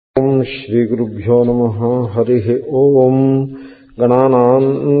ఓం శ్రీ గురుభ్యో నమః. హరి ఓం. గణానాం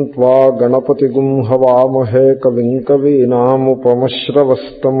త్వా గణపతిగుం హవామహే కవిం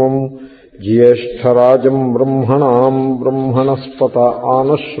కవీనాముపమశ్రవస్తమం జ్యేష్ఠరాజం బ్రహ్మణాం బ్రహ్మణస్పత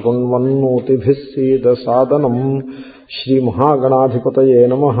ఆనశృణ్వన్నోతిభిः సీదసాదనం. శ్రీమహాగణాధిపతయే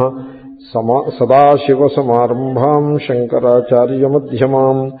నమః. సదాశివసమారంభాం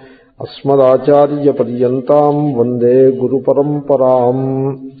శంకరాచార్యమధ్యమాం అస్మదాచార్యపర్యంతాం వందే గురుపరంపరాం.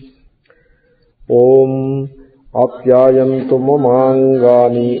 ఓం ఆప్యాయంతు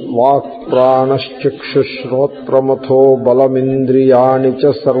మమాంగాని వాక్ప్రాణశ్చక్షుశ్రోత్రమథో బలమింద్రియాణి చ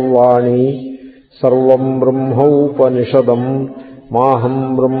సర్వాణి. సర్వం బ్రహ్మోపనిషదం మాహం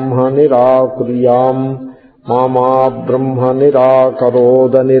బ్రహ్మ నిరాకుర్యాం మా బ్రహ్మ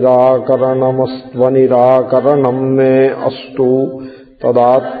నిరాకరోద. నిరాకరణమస్త్వనిరాకరణం మే అస్తు.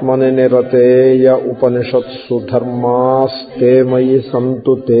 తదాత్మని నిరతేయ ఉపనిషత్సు ధర్మాస్తే మయి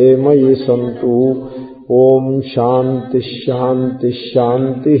సంతు తే మయి సంతు. ఓం శాంతి శాంతి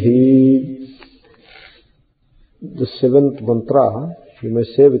శాంతి. The seventh Mantra, you may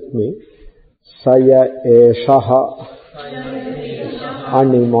say with me. సయ ఏషః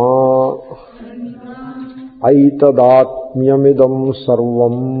అణిమా ఐతదాత్మ్యమిదం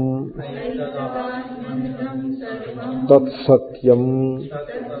సర్వం తత్సత్యం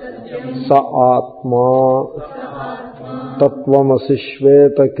స ఆత్మా తత్వమసి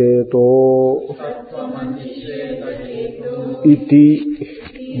శ్వేతకేతో ఇతి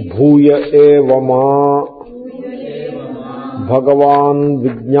భూయ ఏవ మా భగవాన్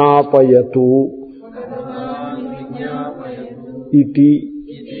విజ్ఞాపయతు ఇతి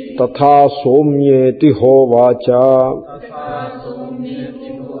తథా సౌమ్యేతి హోవాచ.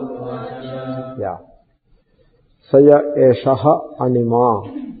 సయ ఏషః అణిమా.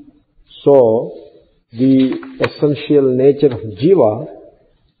 So the essential nature of jiva,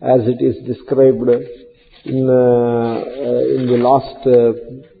 as it is described in the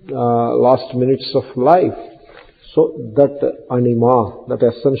last minutes of life, so that anima, that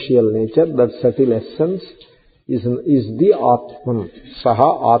essential nature, that subtle essence is the atman,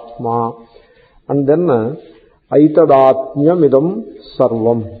 saha atma. And then aitadatmyamidam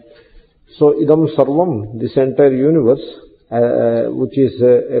sarvam. So idam sarvam, this entire universe, which is a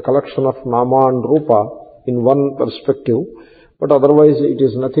collection of nama and rupa in one perspective, but otherwise it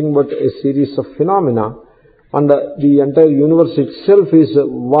is nothing but a series of phenomena, and the entire universe itself is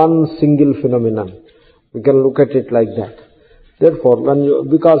one single phenomenon. We can look at it like that. Therefore,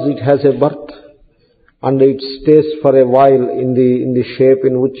 because it has a birth and it stays for a while in the shape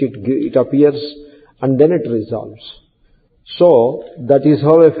in which it appears, and then it resolves. So that is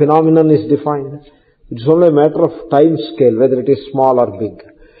how a phenomenon is defined. It's only a matter of time scale, whether it is small or big.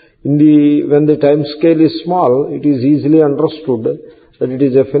 When the time scale is small, it is easily understood that it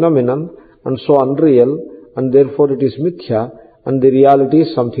is a phenomenon and so unreal, and therefore it is mithya, and the reality is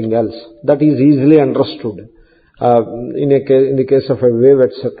something else. That is easily understood in the case of a wave,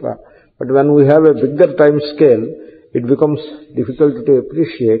 etc. But when we have a bigger time scale, it becomes difficult to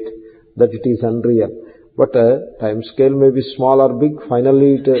appreciate that it is unreal. But time scale may be small or big,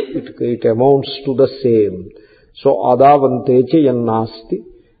 finally it amounts to the same. So adavantecha yannasti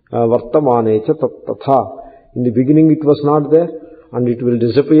vartamanecha tattatha. In the beginning it was not there, and it will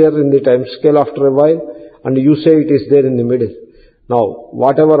disappear in the time scale after a while, and you say it is there in the middle. Now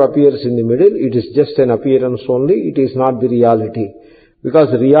whatever appears in the middle, it is just an appearance only, it is not the reality. Because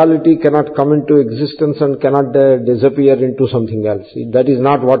reality cannot come into existence and cannot disappear into something else. That is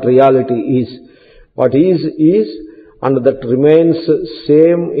not what reality is. What is, and that remains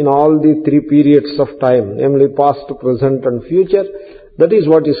same in all the three periods of time, namely past, present and future. That is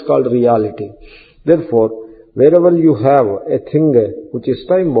what is called reality. Therefore, wherever you have a thing which is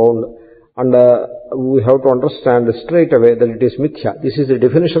time bound, and we have to understand straight away that it is mithya. This is the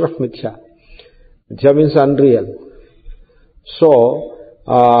definition of mithya. Mithya means unreal. So,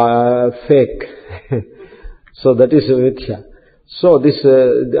 fake. So that is mithya. So this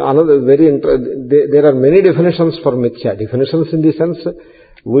another there are many definitions for mithya. Definitions in the sense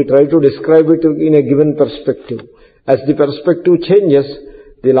we try to describe it in a given perspective. As the perspective changes,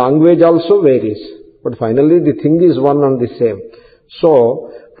 the language also varies. But finally the thing is one and the same. So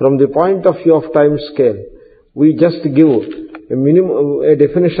from the point of view of time scale, we just give a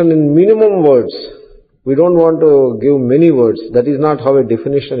definition in minimum words. We don't want to give many words. That is not how a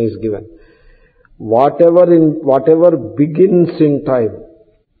definition is given. Whatever begins in time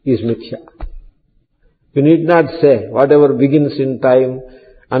is mithya. You need not say whatever begins in time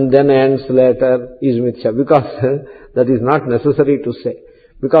and then ends later is mithya, because that is not necessary to say.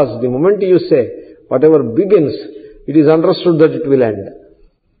 Because the moment you say whatever begins, it is understood that it will end.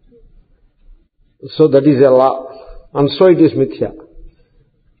 So that is a law. And so it is mithya.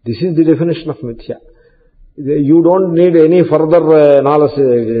 This is the definition of mithya. You don't need any further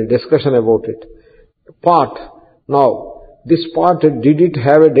analysis, discussion about it. Pot. Now, this pot, did it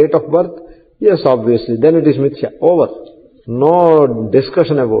have a date of birth? Yes, obviously. Then it is mithya. Over. No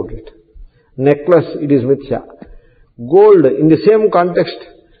discussion about it. Necklace, it is mithya. Gold, in the same context,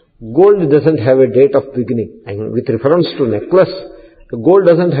 gold doesn't have a date of beginning. I mean, with reference to necklace, the gold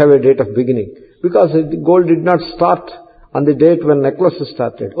doesn't have a date of beginning because gold did not start on the date when necklace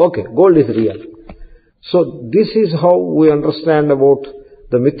started. Okay, gold is real. So this is how we understand about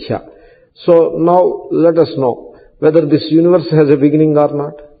the mithya. So now let us know whether this universe has a beginning or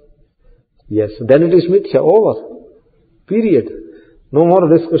not. Yes, then it is mithya. Over. Period. No more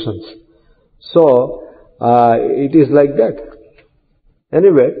discussions. So it is like that.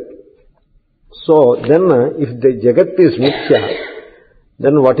 Anyway, so then if the Jagat is mithya,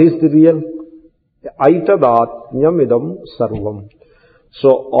 then what is the real? Aitadatmyam idam sarvam. So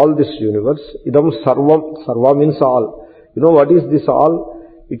all this universe, idam sarvam, sarva means all. You know what is this all?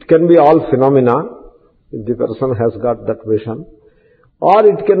 It can be all phenomena, if the person has got that vision. Or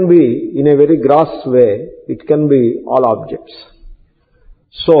it can be, in a very gross way, it can be all objects.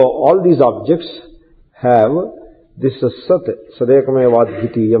 So all these objects have this sat,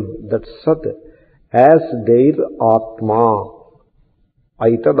 sadekamevadvitiyam, that sat, as their atma,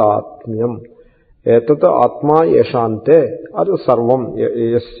 aitadatmyam. Etat atma yashante, or sarvam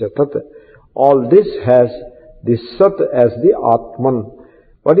yasya tat. All this has this sat as the atman.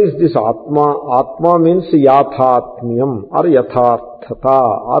 What is this atma? Atma means yathatmyam, or yatharthata,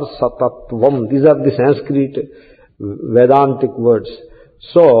 or satatvam. These are the Sanskrit Vedantic words.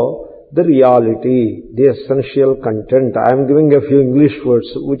 So, the reality, the essential content. I am giving a few English words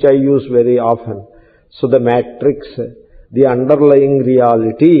which I use very often. So, the matrix, the underlying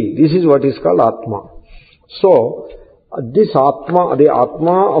reality, this is what is called Atma. So, this Atma, the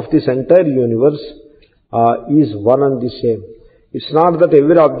Atma of this entire universe is one and the same. It's not that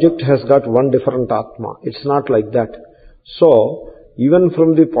every object has got one different Atma. It's not like that. So, even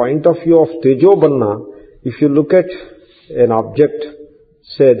from the point of view of Tejobanna, if you look at an object,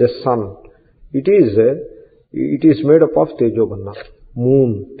 say the sun, it is made up of Tejobanna.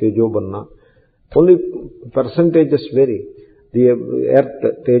 Moon, Tejobanna. Only percentages vary. The earth,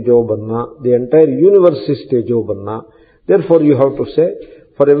 Tejobanna. The entire universe is Tejobanna. Therefore, you have to say,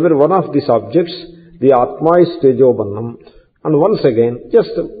 for every one of these objects, the Atma is Tejobannam. And once again,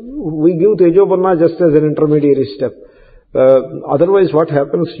 we give Tejobanna just as an intermediary step. Otherwise, what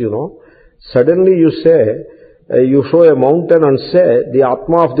happens, suddenly you say, you show a mountain and say, the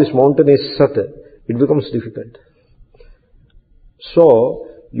Atma of this mountain is Sat. It becomes difficult. So,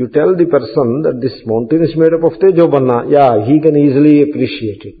 you tell the person that this mountain is made up of Tejobanna. Yeah, he can easily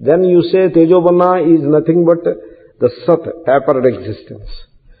appreciate it. Then you say Tejobanna is nothing but the Sat, tapered existence.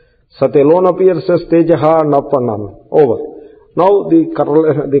 Sat alone appears as Tejaha and Up and On. Over. Now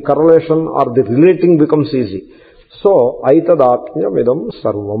the correlation or the relating becomes easy. So, Aitadatmya Vedam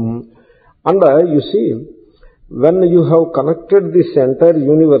Sarvam. And you see, when you have connected this entire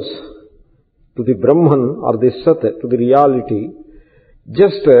universe to the Brahman or the Sat, to the reality,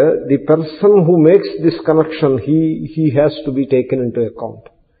 just the person who makes this connection, he has to be taken into account.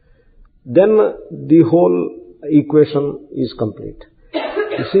 Then the whole equation is complete.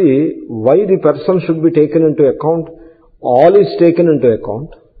 You see, why the person should be taken into account? All is taken into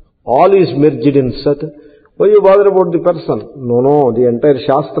account. All is merged in Sat. Why you bother about the person? No, the entire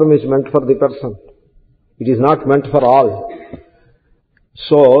Shastram is meant for the person. It is not meant for all.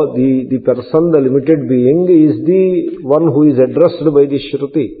 So, the person, the limited being, is the one who is addressed by the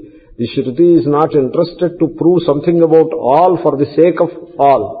Shruti. The Shruti is not interested to prove something about all for the sake of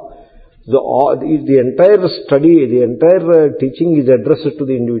all. The entire study, the entire teaching is addressed to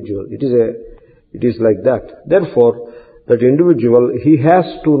the individual. It is like that. Therefore, that individual, he has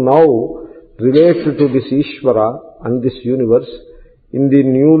to now relate to this Ishvara and this universe in the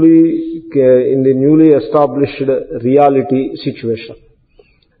newly established reality situation.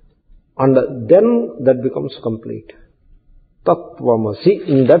 And then that becomes complete. Tattvamasi.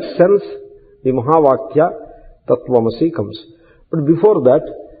 In that sense, the Mahavakya, Tattvamasi comes. But before that,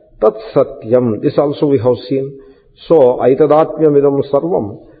 Tat Satyam. This also we have seen. So, Aitadatmyam idam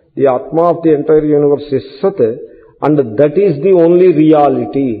sarvam. The Atma of the entire universe is Sat. And that is the only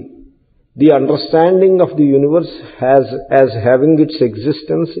reality. The understanding of the universe as having its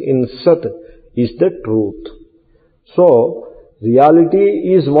existence in Sat is the truth. So,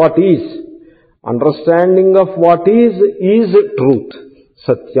 reality is what is. Understanding of what is truth.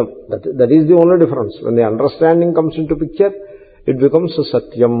 Satyam. That is the only difference. When the understanding comes into picture, it becomes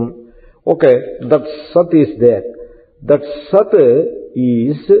Satyam. Okay, that Sat is there. That Sat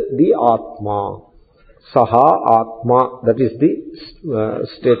is the Atma. Saha Atma. That is the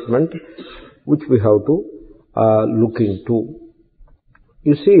statement which we have to look into.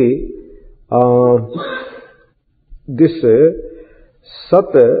 You see, this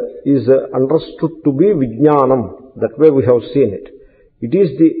Sat is understood to be Vijnanam. That way we have seen it. It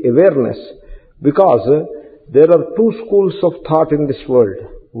is the awareness, because there are two schools of thought in this world.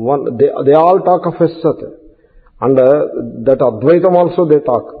 One, they all talk of a Sat, and that Advaitam also they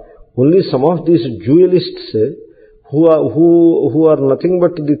talk. Only some of these dualists who are nothing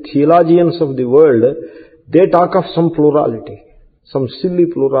but the theologians of the world, they talk of some plurality, some silly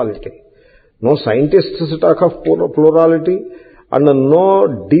plurality. No scientists talk of plurality, and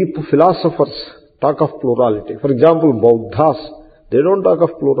no deep philosophers talk of plurality. For example, Buddhas, they don't talk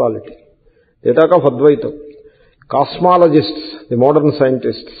of plurality. They talk of Advaita. Cosmologists, the modern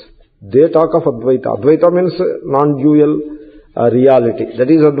scientists, they talk of Advaita. Advaita means non-dual reality. That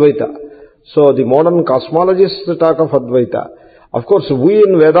is Advaita. So the modern cosmologists talk of Advaita. Of course, we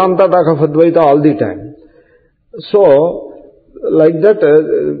in Vedanta talk of Advaita all the time. So, like that,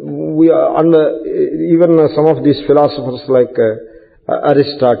 even some of these philosophers like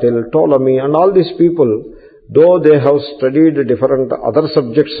Aristotle, Ptolemy, and all these people, though they have studied different other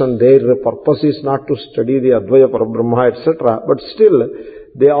subjects and their purpose is not to study the Advaya Parabrahma, etc., but still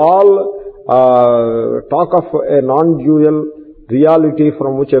they all talk of a non-dual reality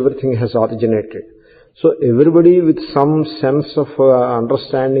from which everything has originated. So everybody with some sense of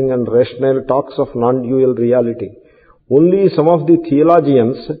understanding and rationale talks of non-dual reality. Only some of the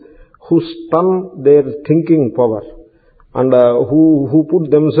theologians who stun their thinking power and who put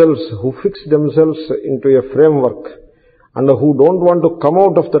themselves, who fix themselves into a framework, and who don't want to come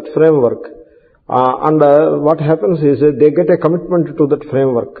out of that framework, what happens is they get a commitment to that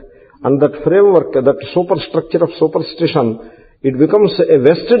framework, and that framework, that superstructure of superstition, it becomes a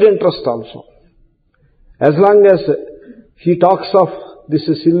vested interest also. As long as he talks of this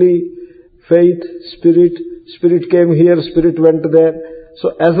silly faith, spirit came here, spirit went there, so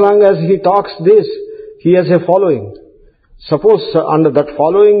as long as he talks this, he has a following. Suppose, and that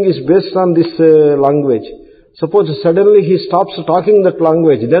following is based on this language. Suppose suddenly he stops talking that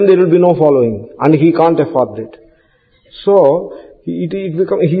language, then there will be no following, and he can't afford it. So, he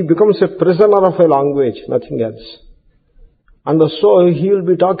becomes a prisoner of a language, nothing else. And so, he will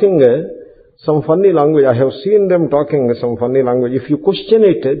be talking some funny language. I have seen them talking some funny language. If you question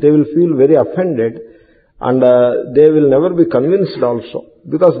it, they will feel very offended, and they will never be convinced also,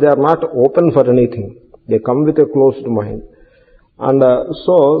 because they are not open for anything. They come with a closed mind. And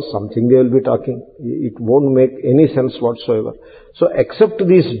so, something they will be talking. It won't make any sense whatsoever. So, except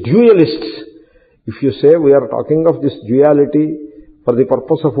these dualists, if you say we are talking of this duality for the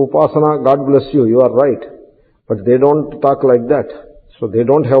purpose of upasana, God bless you, you are right. But they don't talk like that. So, they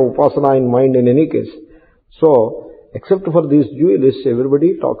don't have upasana in mind in any case. So, except for these dualists,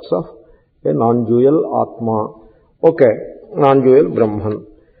 everybody talks of a non-dual Atma. Okay, non-dual Brahman.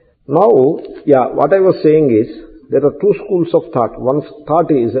 Now, what I was saying is, there are two schools of thought. One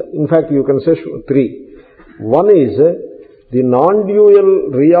thought is, in fact, you can say three. One is, the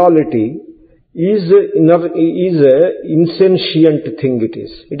non-dual reality is insentient thing it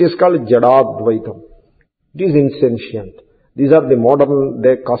is. It is called Jadadvaitam. It is insentient. These are the modern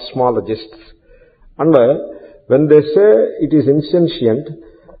day cosmologists. And when they say it is insentient,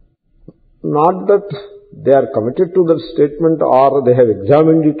 not that they are committed to that statement or they have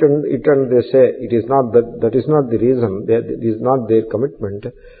examined it and they say it is not that is not the reason, it is not their commitment.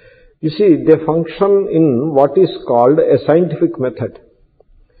 You see, they function in what is called a scientific method.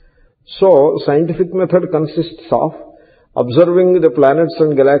 So, scientific method consists of observing the planets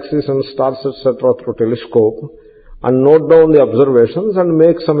and galaxies and stars, etc. through telescope and note down the observations and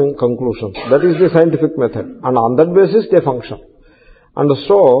make some conclusions. That is the scientific method. And on that basis they function. And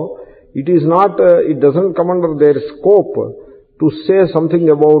so, it is not, it doesn't come under their scope to say something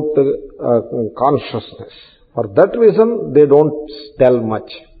about consciousness. For that reason, they don't tell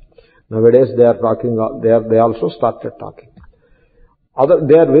much. Nowadays, they are talking, they also started talking.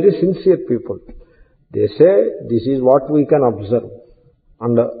 They are very sincere people. They say, this is what we can observe.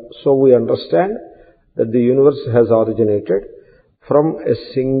 And so we understand that the universe has originated from a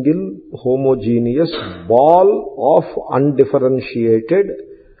single homogeneous ball of undifferentiated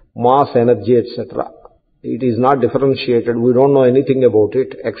mass, energy, etc. It is not differentiated. We don't know anything about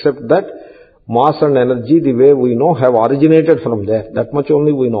it except that mass and energy, the way we know, have originated from there. That much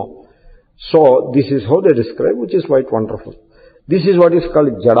only we know. So, this is how they describe, which is quite wonderful. This is what is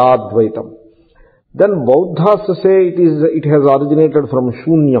called Jadadvaitam. Then Buddhas say it has originated from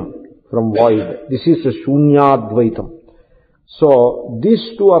Shunyam, from void. This is a Shunyadvaitam. So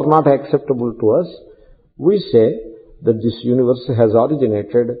these two are not acceptable to us. We say that this universe has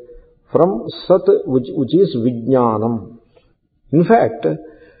originated from Sat, which is Vijnanam. In fact,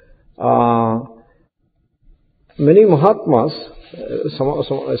 many Mahatmas,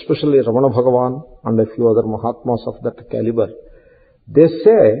 especially Ramana Bhagavan and a few other Mahatmas of that caliber, they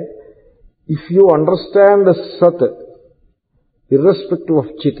say, if you understand Sat, irrespective of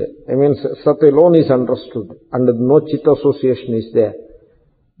Chit, I mean Sat alone is understood and no Chit association is there,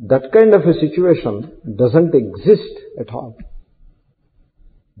 that kind of a situation doesn't exist at all.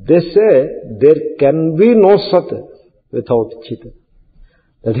 They say there can be no Sat without Chit.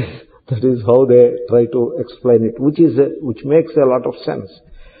 That is how they try to explain it, which makes a lot of sense.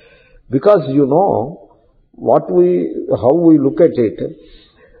 Because you know, how we look at it,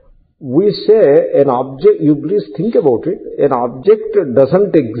 we say an object, you please think about it, an object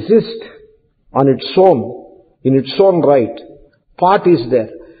doesn't exist on its own, in its own right. Part is there.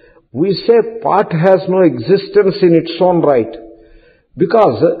 We say part has no existence in its own right,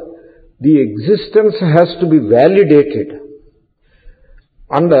 because the existence has to be validated.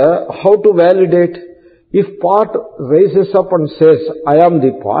 And how to validate? If part raises up and says, I am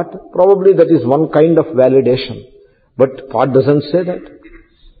the part, probably that is one kind of validation. But part doesn't say that.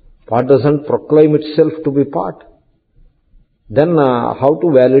 Part doesn't proclaim itself to be part. Then how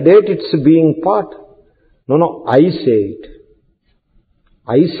to validate its being part? No, I say it.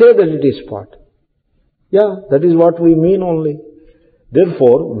 I say that it is part. Yeah, that is what we mean only.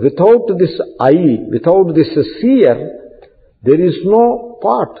 Therefore, without this I, without this seer, there is no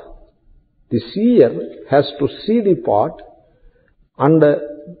part. The seer has to see the part and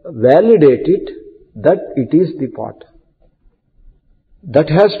validate it that it is the part. That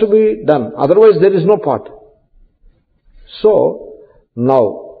has to be done. Otherwise there is no part. So,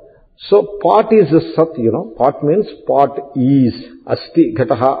 now, part is a Sat, part means part is, asti,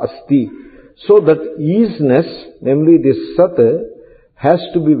 ghataha asti. So that isness, namely this Sat, has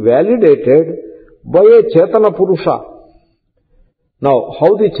to be validated by a Chetana Purusha. Now,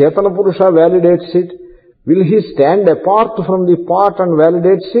 how the Chetana Purusha validates it? Will he stand apart from the part and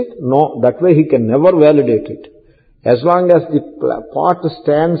validates it? No, that way he can never validate it. As long as the part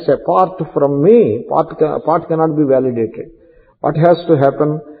stands apart from me, part cannot be validated. What has to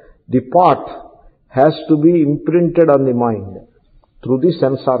happen? The part has to be imprinted on the mind through the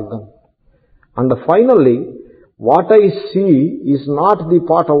sense organ. And finally, what I see is not the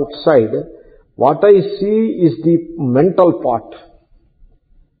part outside. What I see is the mental part.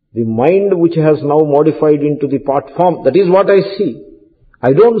 The mind which has now modified into the part form, that is what I see.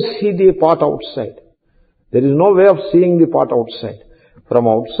 I don't see the part outside. There is no way of seeing the part outside. From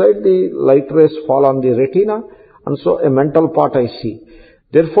outside the light rays fall on the retina, and so a mental part I see.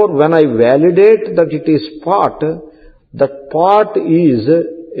 Therefore, when I validate that it is part, that part is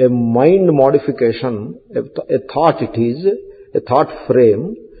a mind modification, a thought it is, a thought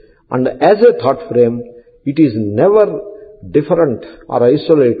frame, and as a thought frame, it is never different or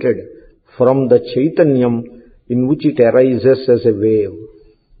isolated from the Chaitanyam in which it arises as a wave.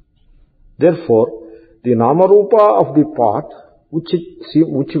 Therefore, the Namarupa of the part, which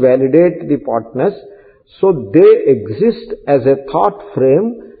validate the partness, so they exist as a thought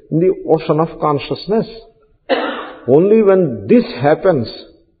frame in the ocean of consciousness. Only when this happens,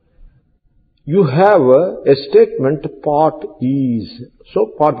 you have a statement, part is.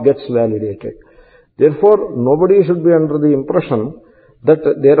 So part gets validated. Therefore, nobody should be under the impression that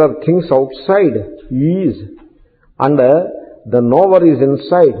there are things outside, is, and the knower is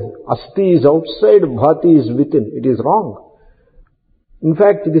inside, asti is outside, bhati is within. It is wrong. In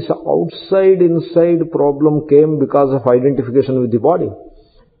fact, this outside-inside problem came because of identification with the body.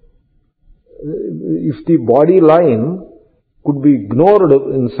 If the body line could be ignored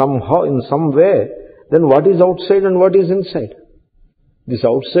in some way, then what is outside and what is inside? This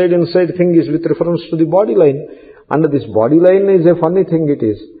outside-inside thing is with reference to the body line, and this body line is a funny thing it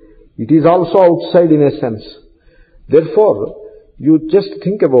is. It is also outside in a sense. Therefore, you just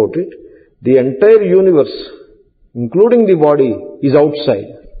think about it, the entire universe, including the body, is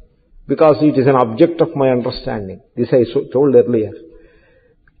outside, because it is an object of my understanding. This I told earlier.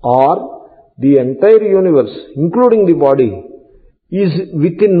 Or, the entire universe, including the body, is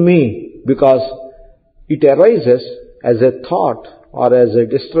within me, because it arises as a thought or as a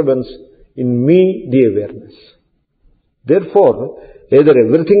disturbance in me, the awareness. Therefore, either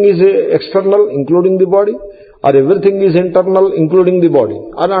everything is external, including the body, or everything is internal, including the body,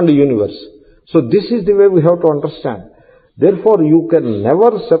 and the universe. So this is the way we have to understand. Therefore, you can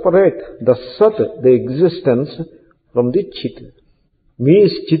never separate the Sat, the existence, from the Chit. Me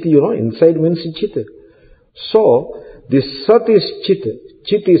is Chit, inside means Chit. So, this Sat is Chit,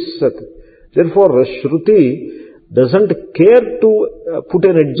 Chit is Sat. Therefore, Shruti doesn't care to put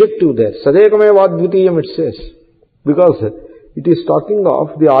an adjective there. Sadekameva advitiyam it says. Because it is talking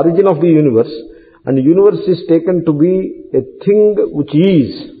of the origin of the universe, and the universe is taken to be a thing which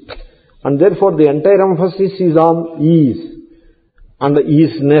is. And therefore, the entire emphasis is on is and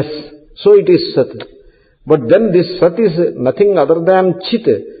isness. So it is Sat. But then this Sat is nothing other than Chit.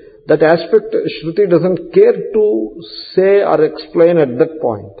 That aspect Shruti doesn't care to say or explain at that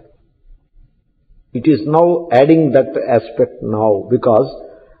point. It is now adding that aspect now, because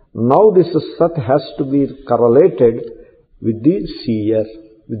now this Sat has to be correlated with the seer,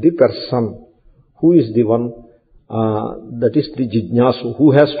 with the person, who is the one, that is the jijnasu,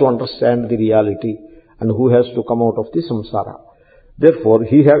 who has to understand the reality and who has to come out of the samsara. Therefore,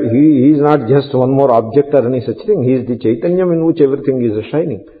 he is not just one more object or any such thing. He is the Chaitanyam in which everything is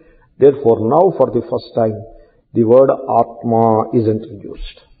shining. Therefore, now for the first time, the word Atma is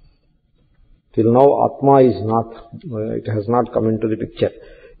introduced. Till now, Atma is not, it has not come into the picture.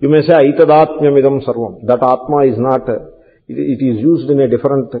 You may say, Aitadatmyamidam sarvam. That Atma is not, it is used in a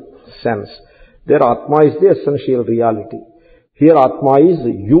different sense. There, Atma is the essential reality. Here, Atma is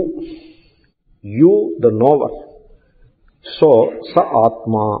you. You, the knower. So, Sa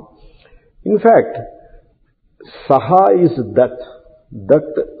Atma. In fact, Saha is that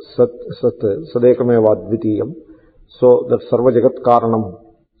Sat, Sadekameva Advitiyam. So, that Sarva Jagat Karanam,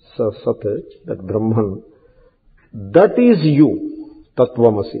 Sat, that Brahman, that is you,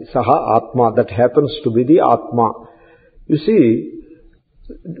 Tattvamasi, Saha Atma, that happens to be the Atma. You see,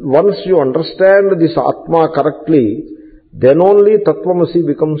 once you understand this Atma correctly, then only Tattvamasi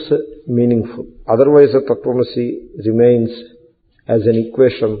becomes meaningful. Otherwise, Tattvamasi remains as an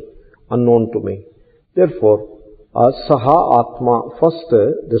equation unknown to me. Therefore, Saha Atma, first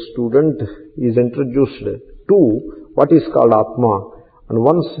the student is introduced to what is called Atma. And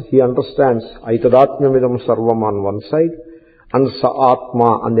once he understands Aitadatmyamidam sarvam on one side and Sa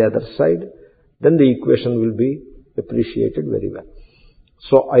Atma on the other side, then the equation will be appreciated very well.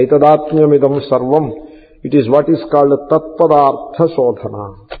 So, Aitadatmyamidam sarvam, it is what is called Tattvadartha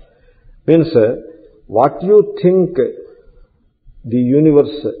Sodhana. Means, what you think the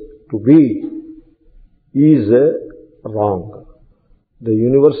universe to be is wrong. The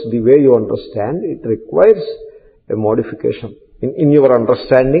universe, the way you understand, it requires a modification. In your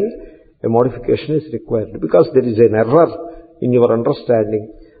understanding, a modification is required. Because there is an error in your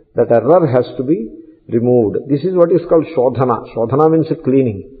understanding, that error has to be removed. This is what is called Shodhana. Shodhana means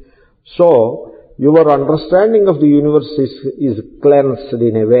cleaning. So, your understanding of the universe is cleansed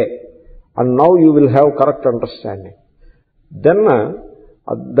in a way. And now you will have correct understanding. Then,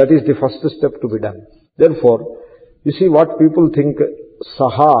 that is the first step to be done. Therefore, you see what people think,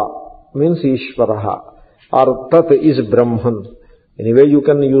 Saha means Ishvaraha, or Tat is Brahman. Anyway, you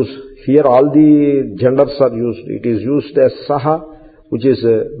can use, here all the genders are used. It is used as Saha, which is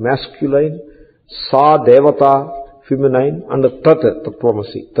masculine, Sa Devata, feminine, and Tat,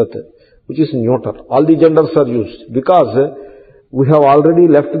 Tattvamasi, Tat, which is neuter. All the genders are used because we have already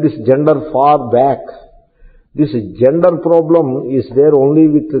left this gender far back. This gender problem is there only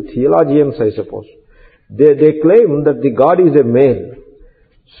with the theologians, I suppose. They claim that the God is a male.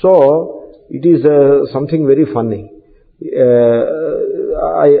 So, it is something very funny.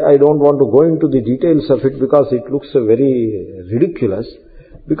 I don't want to go into the details of it because it looks very ridiculous.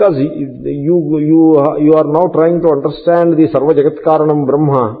 Because you are now trying to understand the Sarva Jagat Karanam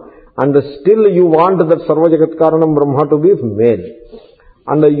Brahma, and still you want that Sarva Jagat Karanam Brahma to be male.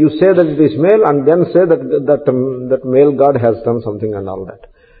 And you say that it is male, and then say that male God has done something and all that.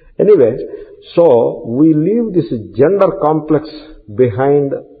 Anyway, so we leave this gender complex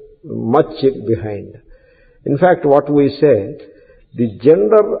behind, much behind. In fact, what we say, the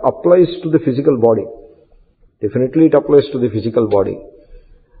gender applies to the physical body. Definitely it applies to the physical body.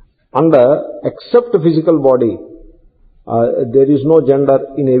 And except physical body, there is no gender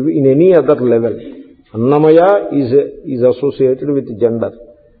in any other level. Annamaya is associated with gender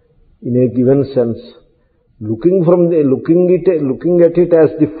in a given sense. Looking at it as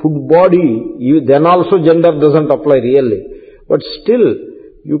the food body, then also gender doesn't apply really. But still,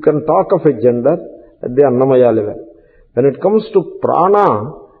 you can talk of a gender at the Annamaya level. When it comes to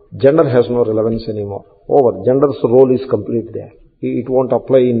prana, gender has no relevance anymore. Over. Gender's role is complete there. It won't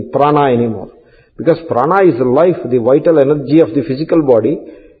apply in prana anymore. Because prana is life, the vital energy of the physical body.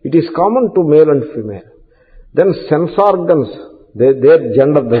 It is common to male and female. Then sense organs, their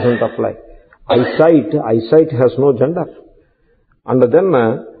gender doesn't apply. Eyesight has no gender. And then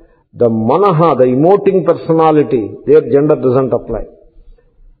the manaha, the emoting personality, their gender doesn't apply.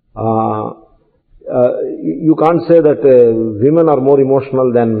 you can't say that women are more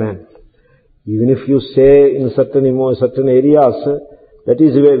emotional than men. Even if you say in certain areas, that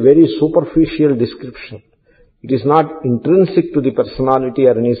is a very superficial description. It is not intrinsic to the personality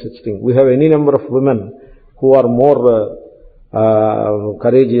or any such thing. We have any number of women who are more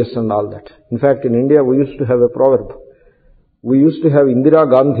courageous and all that. In fact, in India, we used to have a proverb. We used to have Indira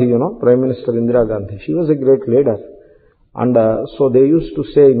Gandhi, Prime Minister Indira Gandhi. She was a great leader. And so they used to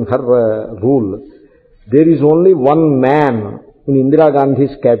say in her rule, there is only one man in Indira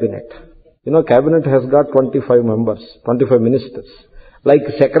Gandhi's cabinet. Cabinet has got 25 members, 25 ministers, like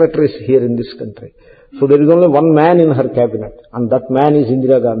secretaries here in this country. So there is only one man in her cabinet, and that man is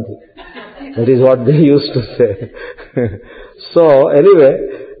Indira Gandhi. That is what they used to say. So anyway,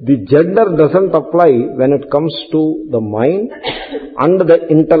 the gender doesn't apply when it comes to the mind and the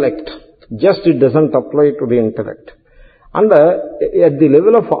intellect. Just it doesn't apply to the intellect. And at the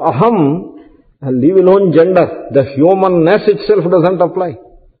level of aham, leave alone gender, the humanness itself doesn't apply.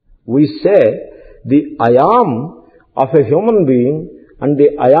 We say the I am of a human being and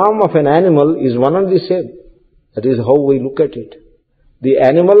the I am of an animal is one and the same. That is how we look at it. The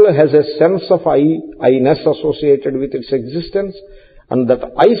animal has a sense of I-ness associated with its existence, and that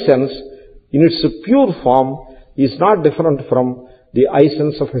I-sense in its pure form is not different from the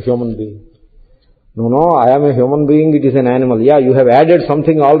I-sense of a human being. No, I am a human being, it is an animal. Yeah, you have added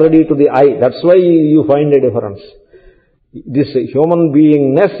something already to the I. That's why you find a difference. This human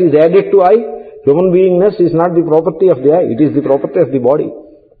beingness is added to I. Human beingness is not the property of the I, it is the property of the body.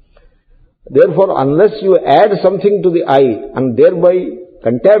 Therefore, unless you add something to the I and thereby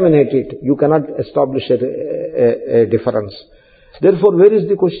contaminate it, you cannot establish a difference. Therefore, where is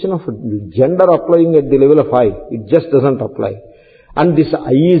the question of gender applying at the level of I? It just doesn't apply. And this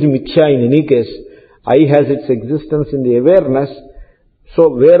I is mithya in any case. I has its existence in the awareness. So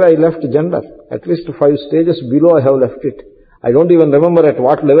where I left gender? At least 5 stages below I have left it. I don't even remember at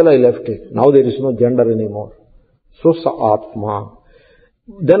what level I left it. Now there is no gender anymore. So sa atma.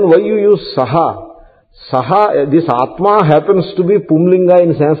 Then why you use saha? Saha, this atma happens to be pumlinga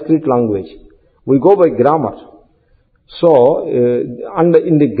in Sanskrit language. We go by grammar. So, and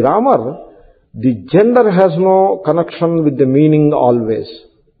in the grammar, the gender has no connection with the meaning always.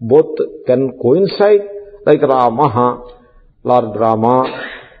 Both can coincide, like Ramaha, Lord Rama,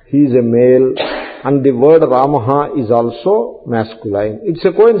 he is a male, and the word Ramaha is also masculine. It's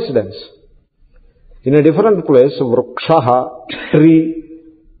a coincidence. In a different place, Vrukshaha, tree,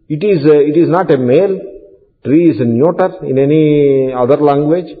 it is not a male. Tree is a neuter in any other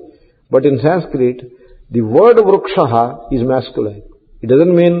language, but in Sanskrit, the word Vrukshaha is masculine. It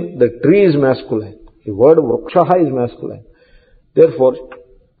doesn't mean the tree is masculine. The word Vrukshaha is masculine. Therefore,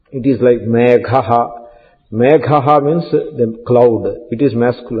 it is like Meghaha. Meghaha means the cloud. It is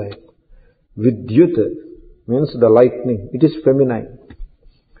masculine. Vidyut means the lightning. It is feminine.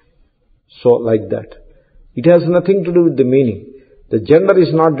 So, like that. It has nothing to do with the meaning. The gender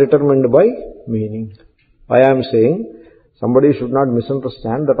is not determined by meaning. I am saying, somebody should not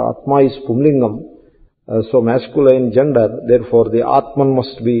misunderstand that Atma is Pumlingam, so masculine gender, therefore the Atman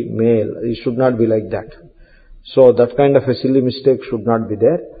must be male. It should not be like that. So that kind of a silly mistake should not be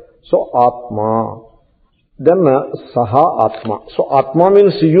there. So Atma. Then Saha Atma. So Atma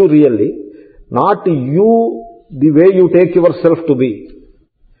means you really, not you the way you take yourself to be.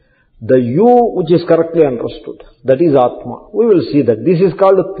 The you which is correctly understood. That is Atma. We will see that. This is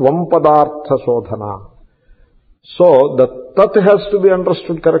called Tvam Padartha Sodhana. So the Tat has to be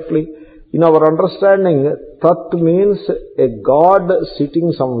understood correctly. In our understanding, Tat means a God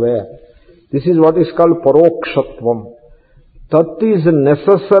sitting somewhere. This is what is called Parokshatvam. Tat is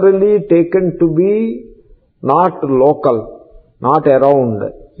necessarily taken to be not local, not around.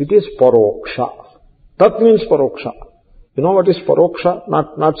 It is Paroksha. Tat means Paroksha. You know what is Paroksha?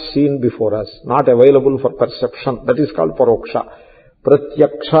 Not seen before us, not available for perception. That is called Paroksha.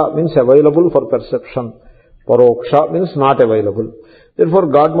 Pratyaksha means available for perception. Paroksha means not available. Therefore,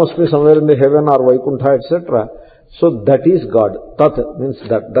 God must be somewhere in the heaven or Vaikuntha, etc. So that is God. Tat means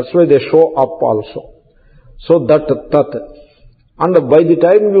that. That's why they show up also. So that Tat. And by the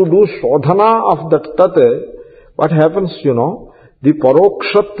time you do Shodhana of that Tat, what happens, the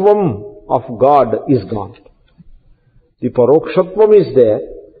Parokshatvam of God is gone. The Parokshatvam is there,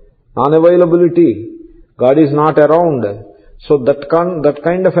 non-availability, God is not around. So that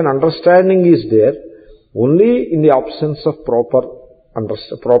kind of an understanding is there only in the absence of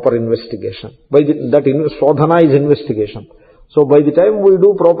proper investigation. Shodhana is investigation. So by the time we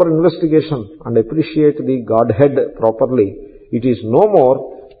do proper investigation and appreciate the Godhead properly, it is no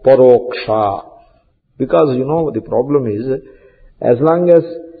more Paroksha. Because, the problem is, as long as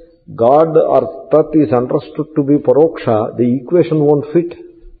God or Tat is understood to be Paroksha, the equation won't fit.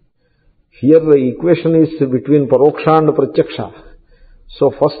 Here the equation is between Paroksha and Pratyaksha.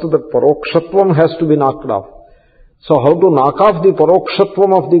 So first the Parokshatvam has to be knocked off. So how to knock off the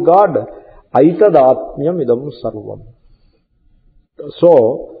Parokshatvam of the God? Aitadatmyam idam sarvam. So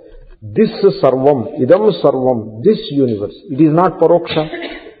this sarvam, idam sarvam, this universe, it is not Paroksha,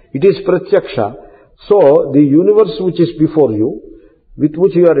 it is Pratyaksha. So the universe which is before you, with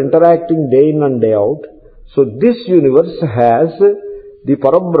which you are interacting day in and day out, so this universe has the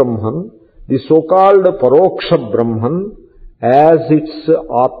Parabrahman, the so-called Paroksha Brahman, as its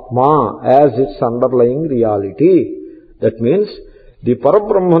Atma, as its underlying reality. That means the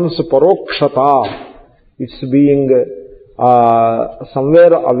Parabrahman's Parokshata, it's being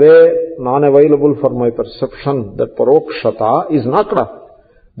somewhere away, non-available for my perception, that Parokshata is knocked off,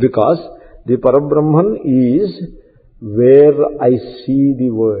 because the Parabrahman is where I see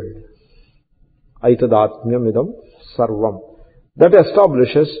the world. Aitadatmyam idam sarvam. That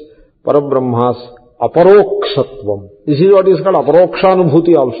establishes Parabrahma's aparokshatvam. This is what is called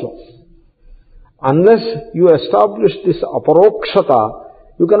aparokshanubhuti also. Unless you establish this aparokshata,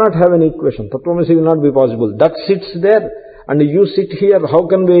 you cannot have an equation. Tattvamasi will not be possible. That sits there and you sit here. How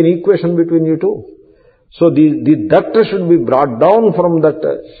can be an equation between you two? So the that should be brought down from that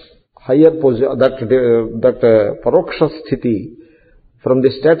higher position, that paroksha sthiti, from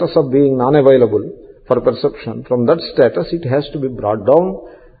the status of being non-available for perception. From that status, it has to be brought down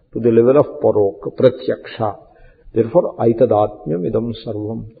to the level of parok, pratyaksha. Therefore, aitadatmyam idam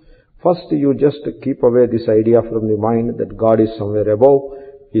sarvam. First, you just keep away this idea from the mind that God is somewhere above,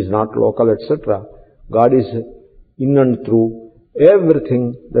 He is not local, etc. God is in and through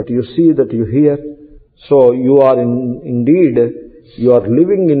everything that you see, that you hear. So, you are indeed, you are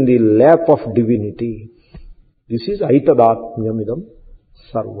living in the lap of divinity. This is aitadatmyam idam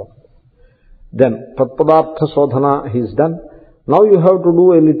sarvam. Then, tatpadartha sodhana is done. Now you have to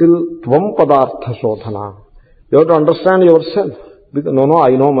do a little tvam padartha sodhana. You have to understand yourself. Because, no,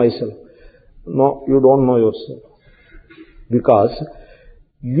 I know myself. No, you don't know yourself. Because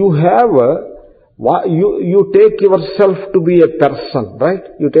you have you take yourself to be a person, right?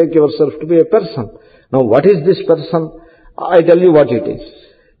 You take yourself to be a person. Now what is this person? I tell you what it is.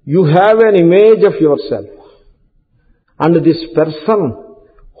 You have an image of yourself. And this person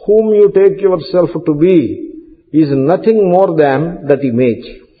whom you take yourself to be is nothing more than that image.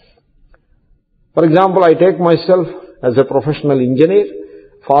 For example, I take myself as a professional engineer,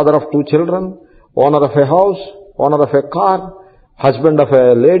 father of 2 children, owner of a house, owner of a car, husband of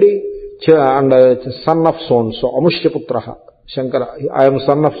a lady, and son of so-and-so, Amushya Putraha, Shankara. I am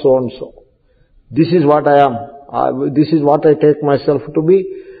son of so-and-so. This is what I am. This is what I take myself to be.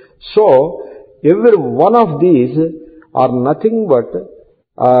 So, every one of these are nothing but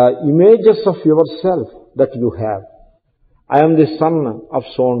images of yourself that you have. I am the son of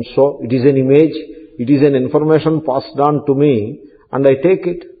so-and-so. It is an image. It is an information passed on to me, and I take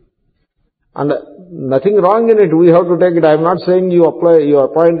it. And nothing wrong in it. We have to take it. I am not saying you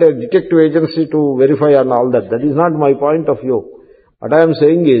appoint a detective agency to verify and all that. That is not my point of view. What I am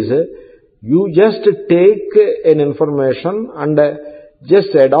saying is, you just take an information and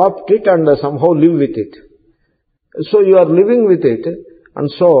just adopt it and somehow live with it. So you are living with it,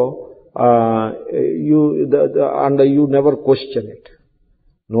 and so you never question it.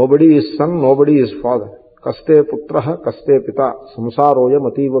 Nobody is son, nobody is father. Kaste putraha, kaste pita, samsaroya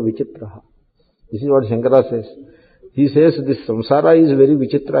mativa vichitraha. This is what Shankara says. He says this samsara is very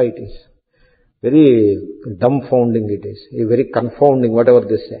vichitra, it is. Very dumbfounding it is. Very confounding, whatever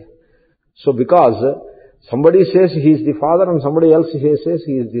they say. So because somebody says he is the father and somebody else says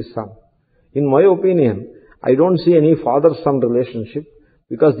he is the son. In my opinion, I don't see any father-son relationship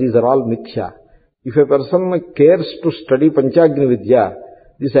because these are all mithya. If a person cares to study Panchagni Vidya,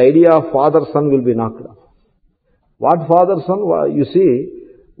 this idea of father-son will be knocked off. What father-son? You see,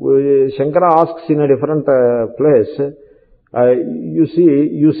 Shankara asks in a different place, you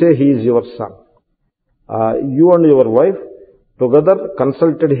say he is your son. You and your wife together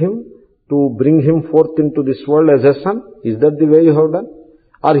consulted him to bring him forth into this world as a son. Is that the way you have done?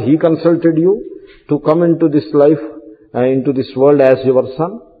 Or he consulted you to come into this life, into this world as your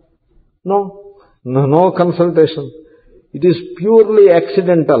son? No consultation. It is purely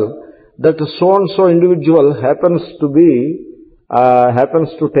accidental that so-and-so individual happens to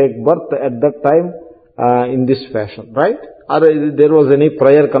take birth at that time in this fashion, right? Or there was any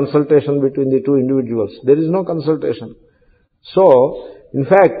prior consultation between the two individuals. There is no consultation. So, in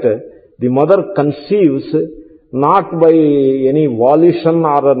fact, the mother conceives not by any volition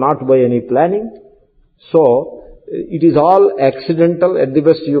or not by any planning. So, it is all accidental at the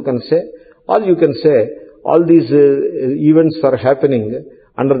best you can say, or you can say all these events are happening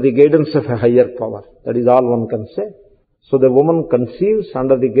under the guidance of a higher power. That is all one can say. So the woman conceives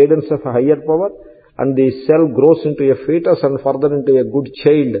under the guidance of a higher power, and the cell grows into a fetus and further into a good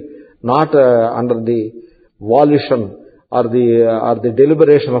child, not under the volition or the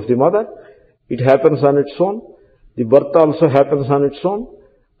deliberation of the mother. It happens on its own. The birth also happens on its own,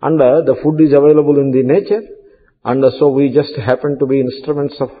 and the food is available in the nature, and so we just happen to be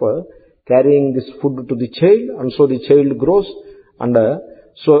instruments of carrying this food to the child, and so the child grows, and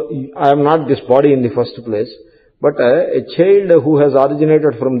so I am not this body in the first place, but a child who has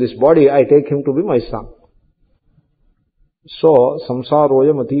originated from this body, I take him to be my son. So,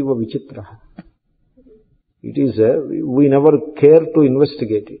 samsaroyam ativa vichitra. It is, we never care to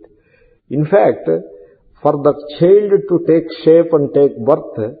investigate it. In fact, for the child to take shape and take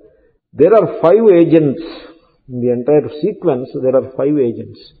birth, there are 5 agents. In the entire sequence, there are 5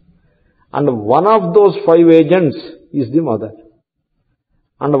 agents. And one of those 5 agents is the mother.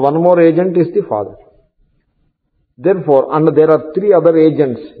 And one more agent is the father. Therefore, and there are 3 other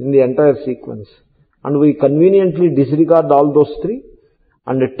agents in the entire sequence. And we conveniently disregard all those 3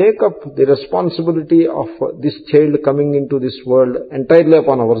 and take up the responsibility of this child coming into this world entirely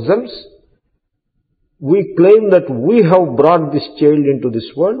upon ourselves. We claim that we have brought this child into this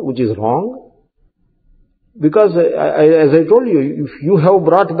world, which is wrong. Because, as I told you, if you have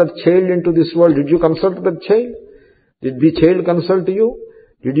brought that child into this world, did you consult that child? Did the child consult you?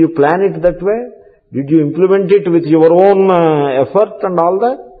 Did you plan it that way? Did you implement it with your own effort and all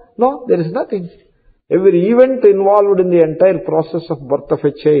that? No, there is nothing. Every event involved in the entire process of birth of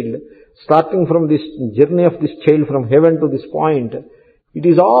a child, starting from this journey of this child from heaven to this point, it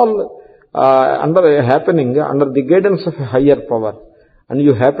is all happening under the guidance of a higher power, and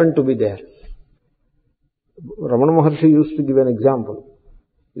you happen to be there. Ramana Maharshi used to give an example.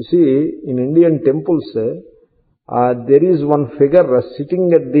 You see, in Indian temples, there is one figure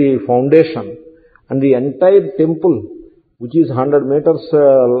sitting at the foundation, and the entire temple, which is 100 meters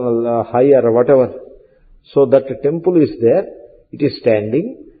high or whatever, so that temple is there, it is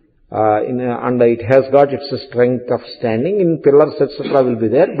standing, and it has got its strength of standing, in pillars etc. will be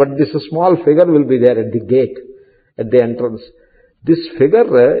there, but this small figure will be there at the gate, at the entrance. This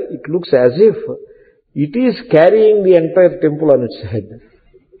figure, it looks as if it is carrying the entire temple on its head.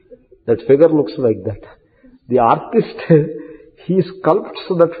 That figure looks like that. The artist, he sculpts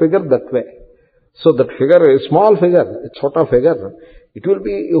that figure that way. So that figure, a small figure, a chota figure, it will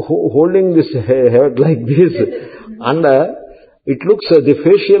be holding this head like this, and it looks, the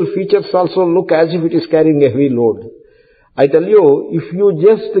facial features also look as if it is carrying a heavy load. I tell you, if you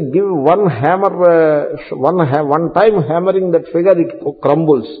just give one hammer, one time hammering that figure, it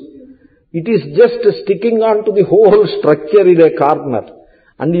crumbles. It is just sticking on to the whole structure in a corner.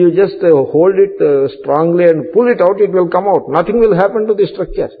 And you just hold it strongly and pull it out, it will come out. Nothing will happen to the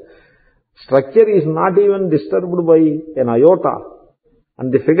structure. Structure is not even disturbed by an iota,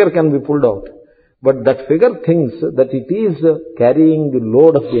 and the figure can be pulled out. But that figure thinks that it is carrying the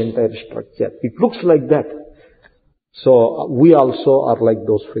load of the entire structure. It looks like that. So we also are like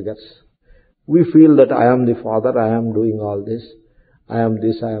those figures. We feel that I am the father, I am doing all this, I am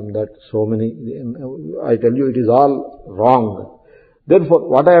this, I am that, so many. I tell you, it is all wrong. Therefore,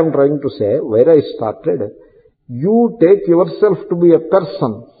 what I am trying to say, where I started, you take yourself to be a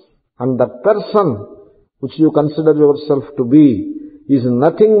person, and that person which you consider yourself to be is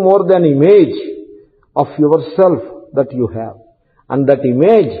nothing more than image of yourself that you have. And that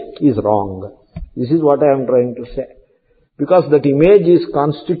image is wrong. This is what I am trying to say. Because that image is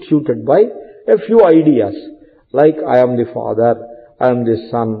constituted by a few ideas, like I am the father, I am the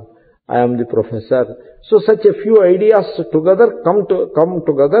son, I am the professor. So such a few ideas together come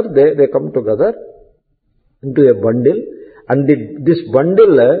together, they come together into a bundle, and this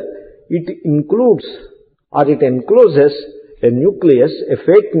bundle, it includes or it encloses a nucleus, a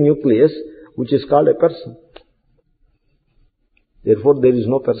fake nucleus, which is called a person. Therefore, there is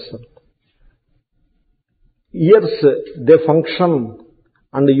no person. Ears, they function,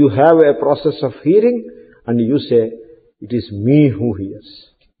 and you have a process of hearing, and you say, it is me who hears.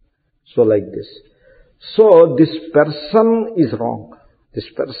 So like this. So this person is wrong. This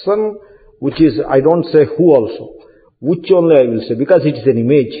person, which is, I don't say who also, which only I will say, because it is an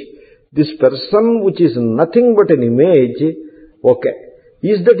image. This person, which is nothing but an image, okay.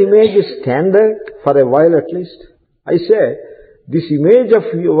 Is that image standard for a while at least? I say, this image of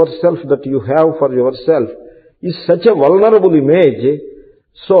yourself that you have for yourself is such a vulnerable image,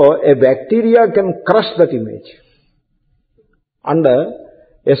 so a bacteria can crush that image. And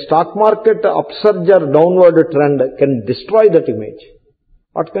A stock market upsurge or downward trend can destroy that image.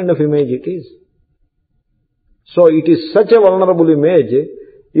 What kind of image it is? So it is such a vulnerable image.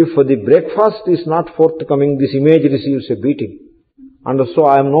 If the breakfast is not forthcoming, this image receives a beating. And so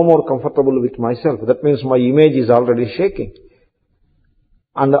I am no more comfortable with myself. That means my image is already shaking.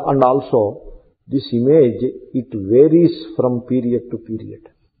 And also, this image, it varies from period to period.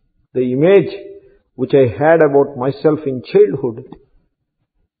 The image which I had about myself in childhood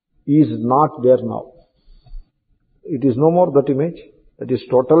is not there now. It is no more that image. It is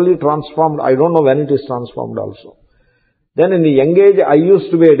totally transformed. I don't know when it is transformed also. Then in the young age, I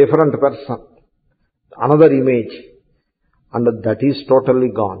used to be a different person. Another image. And that is totally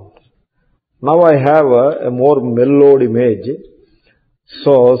gone. Now I have a more mellowed image.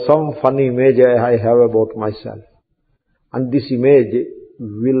 So some funny image I have about myself. And this image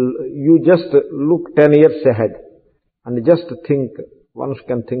you just look 10 years ahead and just think, one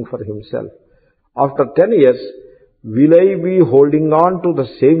can think for himself. After 10 years, will I be holding on to the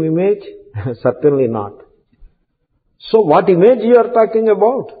same image? Certainly not. So what image you are talking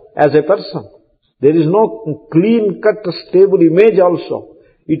about as a person? There is no clean-cut, stable image also.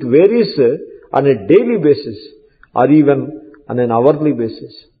 It varies on a daily basis or even on an hourly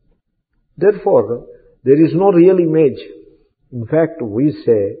basis. Therefore, there is no real image. In fact, we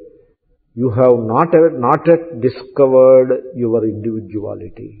say, you have not yet discovered your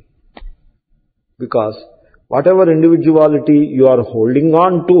individuality. Because whatever individuality you are holding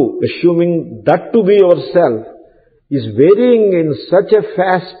on to, assuming that to be yourself, is varying in such a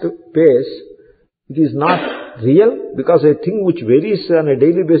fast pace, it is not real, because a thing which varies on a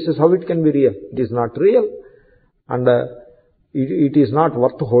daily basis, how it can be real? It is not real. And it is not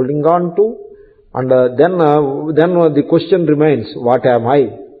worth holding on to. And then the question remains, what am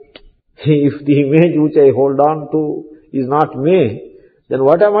I? If the image which I hold on to is not me, then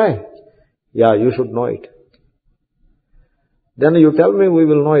what am I? Yeah, you should know it. Then you tell me, we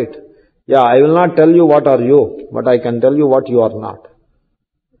will know it. Yeah, I will not tell you what are you, but I can tell you what you are not.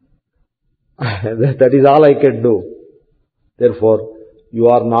 That is all I can do. Therefore, you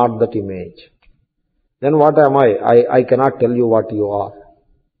are not that image. Then what am I? I cannot tell you what you are.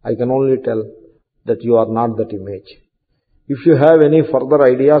 I can only tell that you are not that image. If you have any further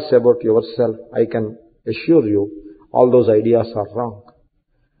ideas about yourself, I can assure you all those ideas are wrong.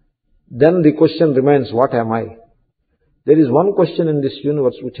 Then the question remains, what am I? There is one question in this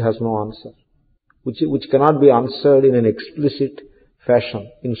universe which has no answer, which cannot be answered in an explicit fashion.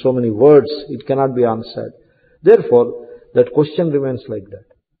 In so many words, it cannot be answered. Therefore, that question remains like that.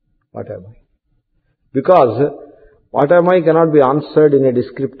 What am I? Because what am I cannot be answered in a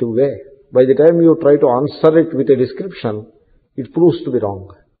descriptive way. By the time you try to answer it with a description, it proves to be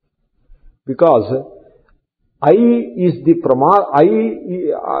wrong. Because I is the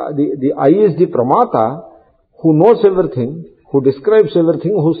Pramata who knows everything, who describes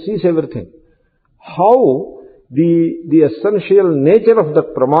everything, who sees everything. How the essential nature of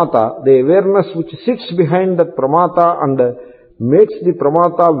that Pramata, the awareness which sits behind that Pramata and makes the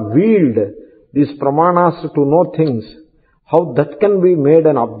Pramata wield these Pramanas to know things, how that can be made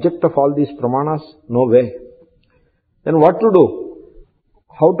an object of all these Pramanas? No way. Then what to do?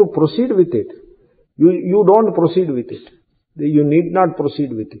 How to proceed with it? You don't proceed with it. You need not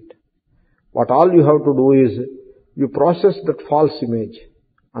proceed with it. What all you have to do is, you process that false image.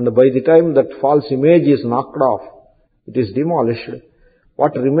 And by the time that false image is knocked off, it is demolished,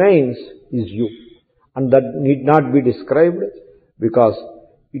 what remains is you. And that need not be described, because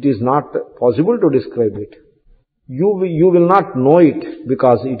it is not possible to describe it. You will not know it,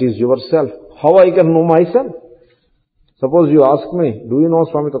 because it is yourself. How I can know myself? Suppose you ask me, do you know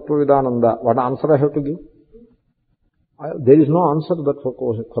Swami Tattvavidananda? What answer I have to give? There is no answer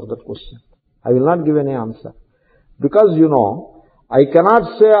for that question. I will not give any answer. Because I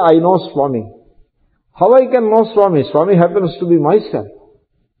cannot say I know Swami. How I can know Swami? Swami happens to be myself.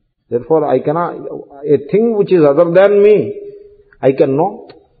 Therefore, I cannot, a thing which is other than me, I can know.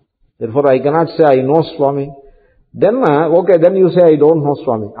 Therefore, I cannot say I know Swami. Then, then you say I don't know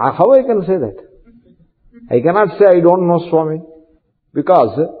Swami. How I can say that? I cannot say I don't know Swami.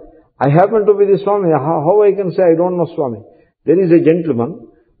 Because I happen to be the Swami. How I can say I don't know Swami? There is a gentleman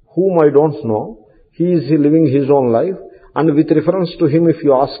whom I don't know. He is living his own life. And with reference to him, if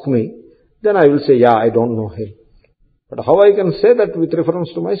you ask me, then I will say, yeah, I don't know him. But how I can say that with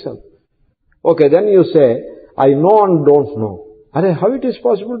reference to myself? Okay, then you say, I know and don't know. How it is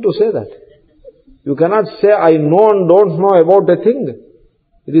possible to say that? You cannot say, I know and don't know about a thing.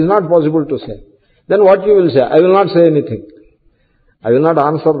 It is not possible to say. Then what you will say? I will not say anything. I will not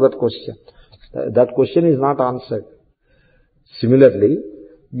answer that question. That question is not answered. Similarly,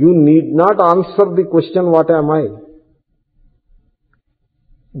 You need not answer the question, what am I?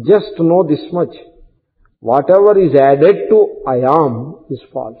 Just know this much. Whatever is added to I am is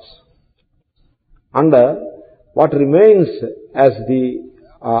false. And what remains as the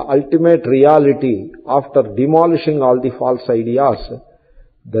ultimate reality after demolishing all the false ideas,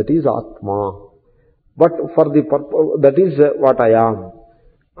 that is Atma. But for the purpose, that is what I am.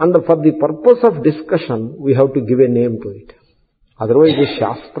 And for the purpose of discussion, we have to give a name to it. Otherwise, the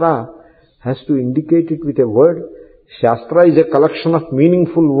Shastra has to indicate it with a word. Shastra is a collection of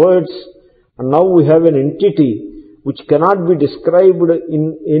meaningful words, and now we have an entity which cannot be described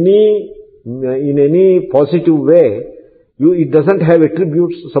in any positive way. It doesn't have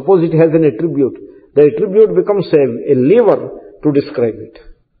attributes. Suppose it has an attribute. The attribute becomes a lever to describe it.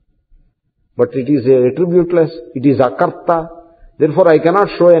 But it is attributeless. It is akarta. Therefore, I cannot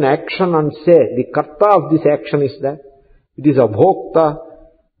show an action and say the karta of this action is that. It is abhokta.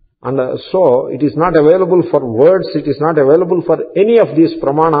 And so, it is not available for words. It is not available for any of these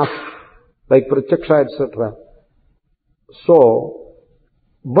pramanas like pratyaksha, etc. So,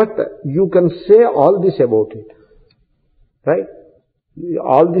 but you can say all this about it. Right?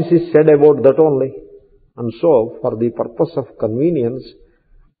 All this is said about that only. And so, for the purpose of convenience,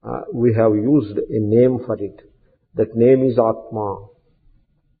 we have used a name for it. That name is Atma.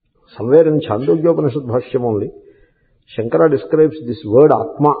 Somewhere in CHANDYOGA UPANISHAD Bhashyam only, Shankara describes this word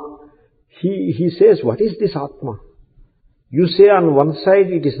Atma. He says, what is this Atma? You say on one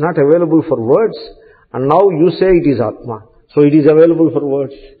side it is not available for words, and now you say it is Atma. So it is available for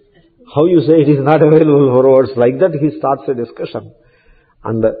words. How you say it is not available for words? Like that he starts a discussion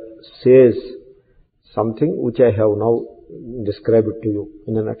and says something which I have now described to you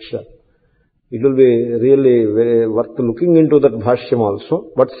in a nutshell. It will be really very worth looking into that bhashyam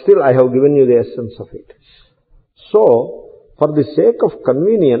also, but still I have given you the essence of it. So, for the sake of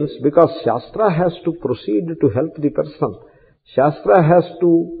convenience, because Shastra has to proceed to help the person, Shastra has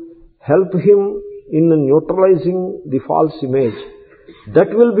to help him in neutralizing the false image.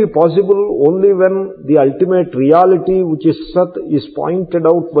 That will be possible only when the ultimate reality, which is Sat, is pointed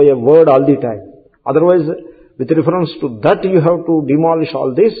out by a word all the time. Otherwise, with reference to that, you have to demolish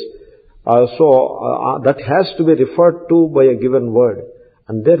all this. That has to be referred to by a given word.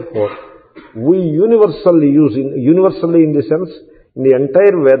 And therefore, we universally in the sense, in the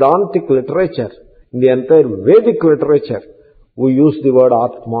entire Vedantic literature, in the entire Vedic literature, we use the word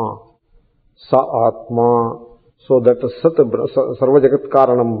Atma. Sa Atma. So that Sat Sarva Jagat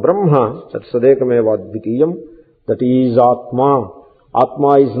Karanam Brahma, that Sadekameva Advitiyam, that is Atma.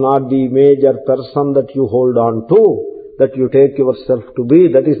 Atma is not the image or person that you hold on to, that you take yourself to be.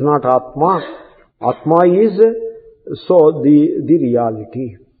 That is not Atma. Atma is the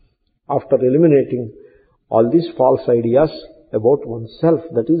reality. After eliminating all these false ideas about oneself,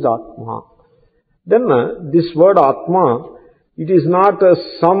 that is Atma. Then this word Atma, it is not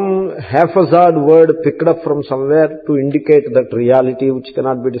some haphazard word picked up from somewhere to indicate that reality which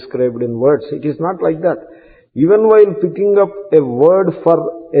cannot be described in words. It is not like that. Even while picking up a word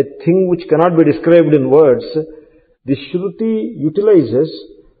for a thing which cannot be described in words, the Shruti utilizes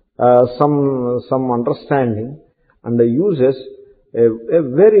some understanding and uses a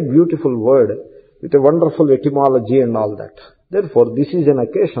very beautiful word with a wonderful etymology and all that. Therefore, this is an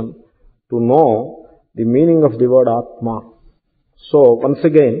occasion to know the meaning of the word Atma. So, once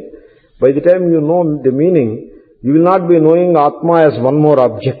again, by the time you know the meaning, you will not be knowing Atma as one more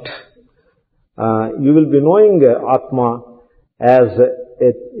object. You will be knowing Atma as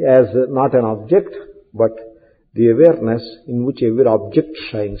not an object, but the awareness in which every object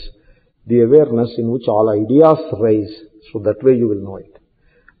shines, the awareness in which all ideas rise. So that way you will know it.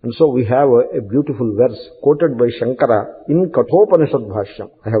 And so we have a beautiful verse quoted by Shankara in Kathopanishad Bhashyam.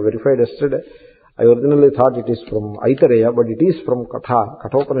 I have verified yesterday. I originally thought it is from Aitareya, but it is from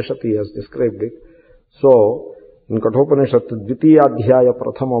Kathopanishad. He has described it. So, in Kathopanishad, Dvitiyadhyaya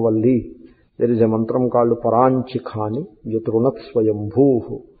Prathamavalli, there is a mantram called Paranchikhani, Yatrunat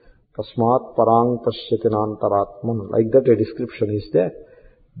Swayambhuhu, Tasmat Parang Pasyatinantaratman. Like that a description is there.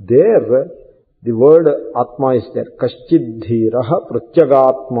 There, the word Atma is there. Kaschiddhiraha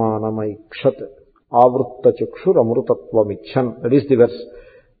pratyagatmanamaikshat avrutta chukshur amrutattvamichan. That is the verse.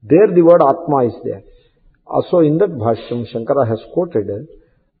 There the word Atma is there. Also in that Bhashyam, Shankara has quoted this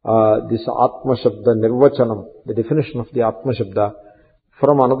Atma Shabda Nirvachanam, the definition of the Atma Shabda,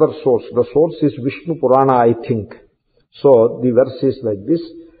 from another source. The source is Vishnu Purana, I think. So the verse is like this.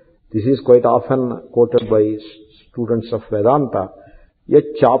 This is quite often quoted by students of Vedanta.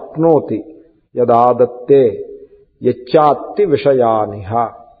 Yachapnoti yadadatte yachatti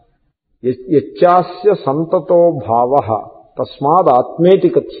vishayaniha yachasya santato bhavaha Tasmad Atmeti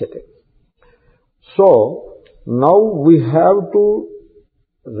Katyate. So, now we have to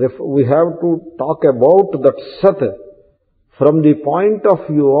talk about that Sat from the point of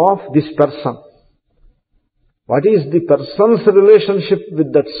view of this person. What is the person's relationship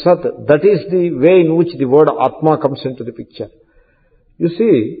with that Sat? That is the way in which the word Atma comes into the picture. You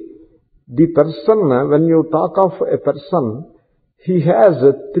see, the person, when you talk of a person, he has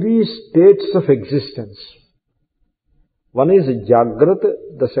three states of existence. One is Jagrat,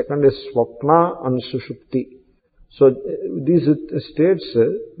 the second is Swapna and Sushupti. So these states,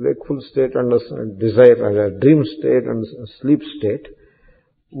 wakeful state and desire, and dream state and sleep state,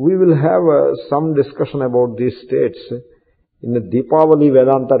 we will have some discussion about these states in the Deepavali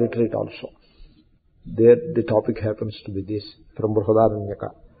Vedanta retreat also. There the topic happens to be this, from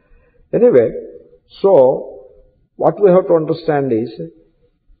Brihadaranyaka. Anyway, so what we have to understand is,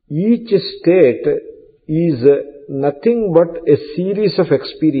 each state is nothing but a series of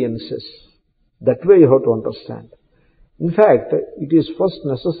experiences. That way you have to understand. In fact, it is first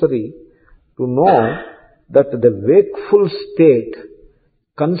necessary to know that the wakeful state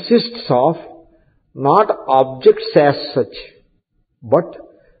consists of not objects as such, but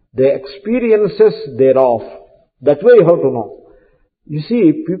the experiences thereof. That way you have to know. You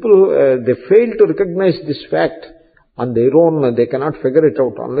see, people, they fail to recognize this fact on their own. They cannot figure it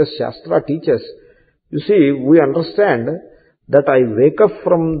out unless Shastra teaches. You see, we understand that I wake up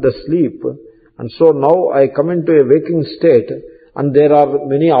from the sleep, and so now I come into a waking state, and there are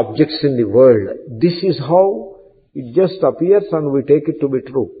many objects in the world. This is how it just appears, and we take it to be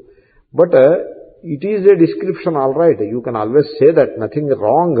true. But it is a description, all right. You can always say that, nothing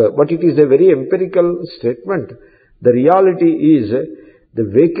wrong, but it is a very empirical statement. The reality is, the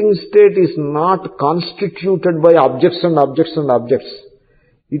waking state is not constituted by objects and objects and objects.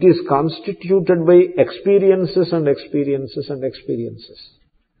 It is constituted by experiences and experiences and experiences.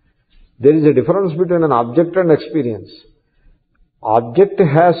 There is a difference between an object and experience. Object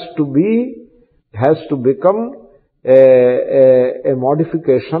has to become a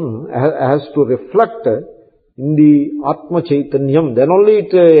modification, has to reflect in the Atma Chaitanyam. Then only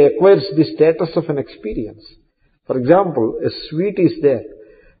it acquires the status of an experience. For example, a sweet is there.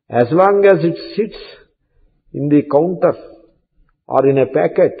 As long as it sits in the counter or in a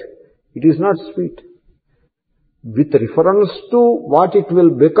packet, it is not sweet. With reference to what it will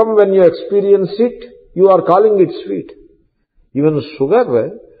become when you experience it, you are calling it sweet. Even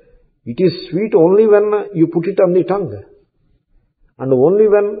sugar, it is sweet only when you put it on the tongue, and only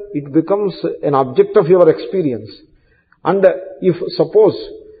when it becomes an object of your experience. And if suppose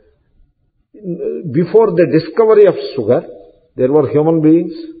before the discovery of sugar, there were human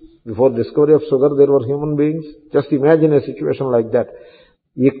beings. Before discovery of sugar, there were human beings. Just imagine a situation like that.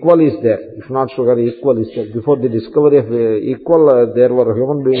 Equal is there. If not sugar, equal is there. Before the discovery of equal, there were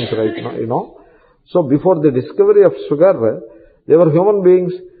human beings right now, you know. So before the discovery of sugar, there were human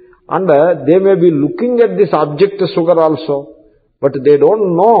beings. And they may be looking at this object sugar also, but they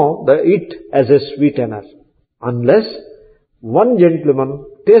don't know it as a sweetener. Unless one gentleman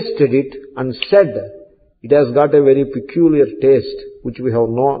tasted it and said, it has got a very peculiar taste, which we have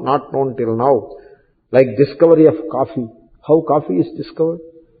not known till now. Like discovery of coffee. How coffee is discovered?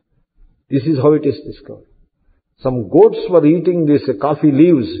 This is how it is discovered. Some goats were eating these coffee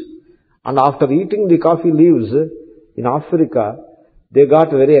leaves, and after eating the coffee leaves in Africa, they got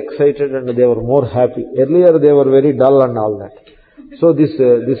very excited and they were more happy. Earlier they were very dull and all that. So this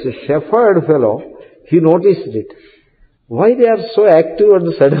shepherd fellow, he noticed it. Why they are so active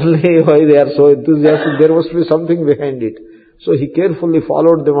and suddenly why they are so enthusiastic? There must be something behind it. So he carefully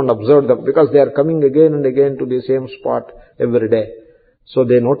followed them and observed them, because they are coming again and again to the same spot every day. So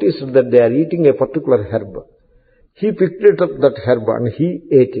they noticed that they are eating a particular herb. He picked it up, that herb, and he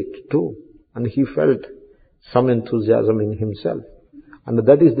ate it too. And he felt some enthusiasm in himself. And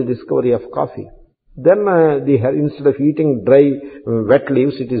that is the discovery of coffee. Then instead of eating dry, wet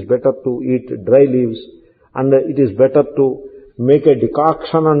leaves, it is better to eat dry leaves. And it is better to make a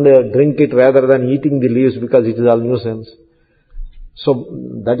decoction and drink it rather than eating the leaves, because it is all nuisance. So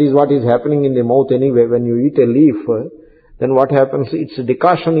that is what is happening in the mouth anyway. When you eat a leaf, then what happens? Its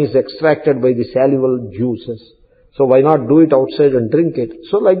decoction is extracted by the salival juices. So why not do it outside and drink it?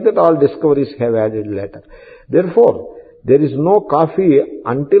 So like that all discoveries have added later. Therefore, there is no coffee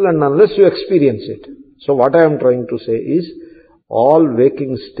until and unless you experience it. So what I am trying to say is, all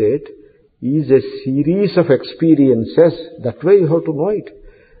waking state is a series of experiences. That way you have to know it.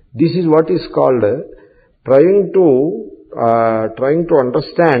 This is what is called trying to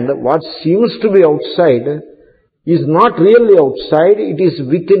understand what seems to be outside is not really outside, it is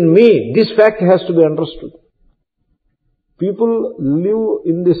within me. This fact has to be understood. People live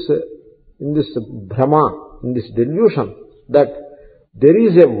in this Brahma, in this delusion that there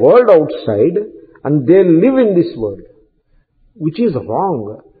is a world outside and they live in this world, which is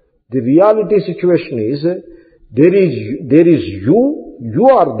wrong. The reality situation is there is you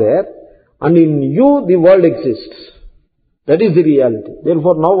are there, and in you the world exists. That is the reality.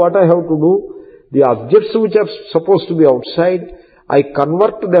 Therefore, now what I have to do, the objects which are supposed to be outside, I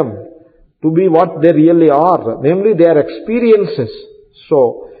convert them to be what they really are, namely they are experiences.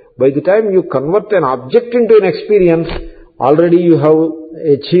 So, by the time you convert an object into an experience, already you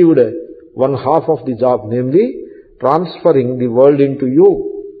have achieved one half of the job, namely transferring the world into you.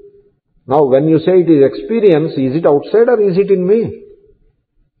 Now, when you say it is experience, is it outside or is it in me?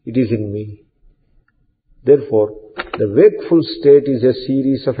 It is in me. Therefore, the wakeful state is a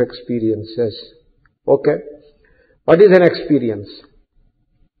series of experiences. Okay? What is an experience?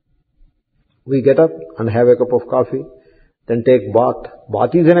 We get up and have a cup of coffee, then take bath.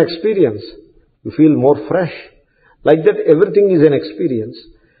 Bath is an experience. You feel more fresh. Like that, everything is an experience.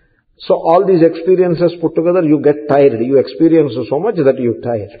 So all these experiences put together, you get tired. You experience so much that you are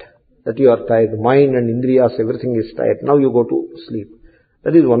tired. That you are tired. Mind and indriyas, everything is tired. Now you go to sleep.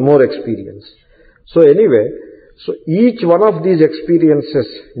 That is one more experience. So anyway, so each one of these experiences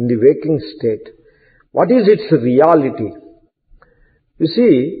in the waking state, what is its reality? You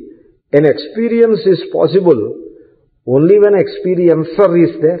see, an experience is possible only when experiencer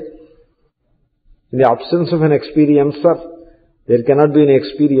is there. In the absence of an experiencer, there cannot be any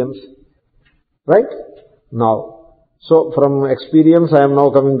experience. Right? Now, so from experience I am now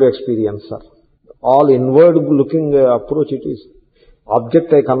coming to experiencer. All inward looking approach it is.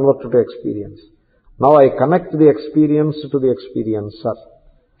 Object I convert to experience. Now I connect the experience to the experiencer.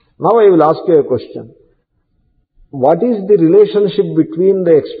 Now I will ask you a question. What is the relationship between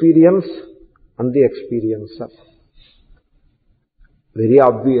the experience and the experiencer? Very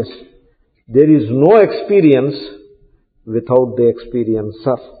obvious. There is no experience without the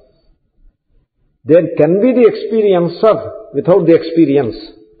experiencer. There can be the experiencer without the experience.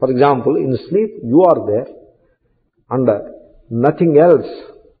 For example, in sleep you are there and nothing else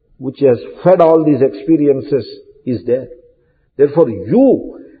which has fed all these experiences is there. Therefore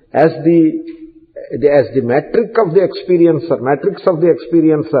you as the matrix of the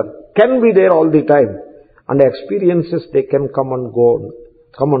experiencer can be there all the time, and the experiences they can come and go.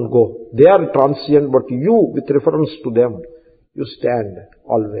 They are transient, but you, with reference to them, you stand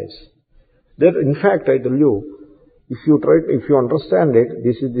always. There, in fact, I tell you, if you understand it,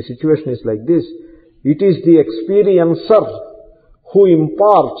 the situation is like this. It is the experiencer who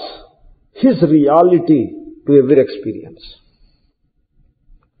imparts his reality to every experience.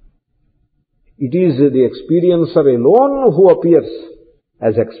 It is the experiencer alone who appears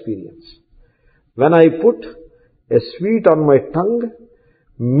as experience. When I put a sweet on my tongue,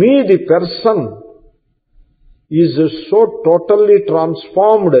 me, the person, is so totally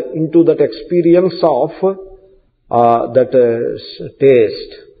transformed into that experience of that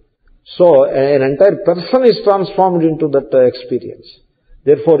taste. So an entire person is transformed into that experience.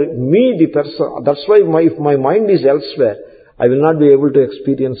 Therefore, me, the person, that's why if my mind is elsewhere, I will not be able to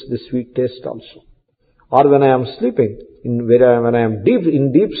experience the sweet taste also. Or when I am sleeping, when I am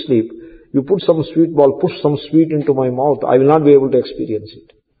in deep sleep, you put some sweet ball, push some sweet into my mouth, I will not be able to experience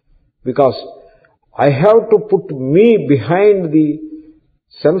it. Because I have to put me behind the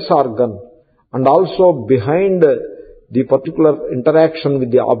sense organ and also behind the particular interaction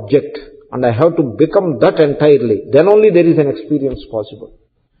with the object, and I have to become that entirely. Then only there is an experience possible.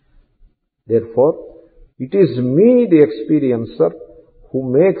 Therefore, it is me, the experiencer,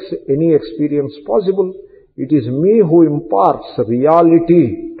 who makes any experience possible. It is me who imparts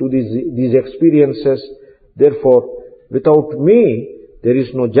reality to these experiences. Therefore, without me, there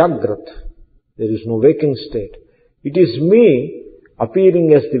is no Jagrat. There is no waking state. It is me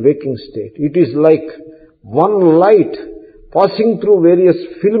appearing as the waking state. It is like one light passing through various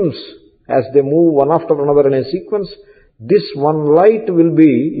films as they move one after another in a sequence. This one light will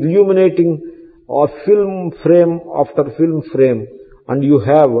be illuminating a film frame after film frame, and you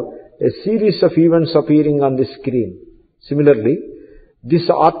have a series of events appearing on the screen. Similarly, this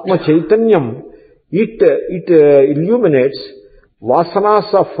Atma Chaitanyam, it illuminates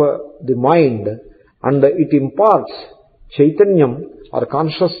vasanas of the mind, and it imparts Chaitanyam or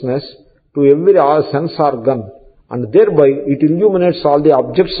consciousness to every sense organ, and thereby it illuminates all the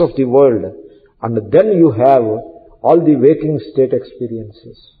objects of the world, and then you have all the waking state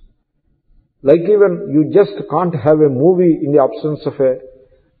experiences. Like even you just can't have a movie in the absence of a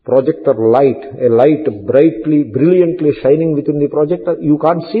projector light, a light brightly, brilliantly shining within the projector. You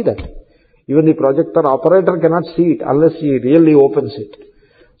can't see that. Even the projector operator cannot see it unless he really opens it.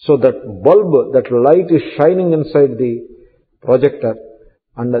 So that bulb, that light is shining inside the projector,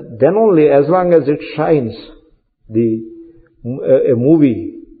 and then only, as long as it shines, a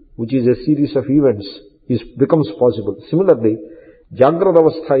movie, which is a series of events, becomes possible. Similarly, Jagrata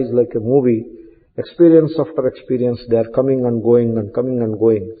Avastha is like a movie. Experience after experience, they are coming and going and coming and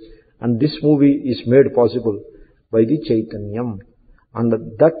going. And this movie is made possible by the Chaitanyam. And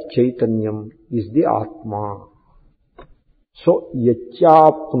that Chaitanyam is the Atma. So,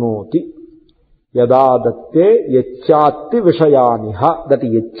 Yachapnoti. Yada datte Yachatti Vishayaniha. That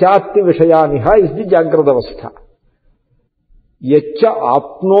Yachatti Vishayaniha is the Jagrata Avastha. Yacha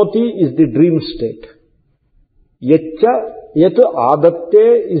Apnoti is the dream state. Yat Adatte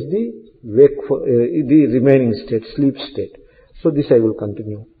is the remaining state, sleep state. So this I will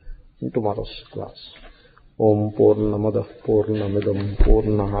continue in tomorrow's class. Om Purnamadah Purnamidam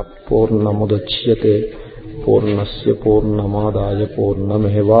Purnahat Purnamudachyate Purnasya Purnamadaya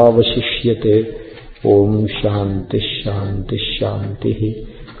Purnamevavashishyate. Om Shanti Shanti Shanti.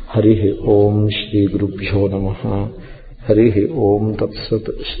 Harihi Om Shri Gurubhyo Namaha. Harihi Om Tat Sat.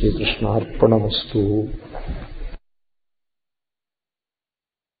 Shri Krishnarpanamastu.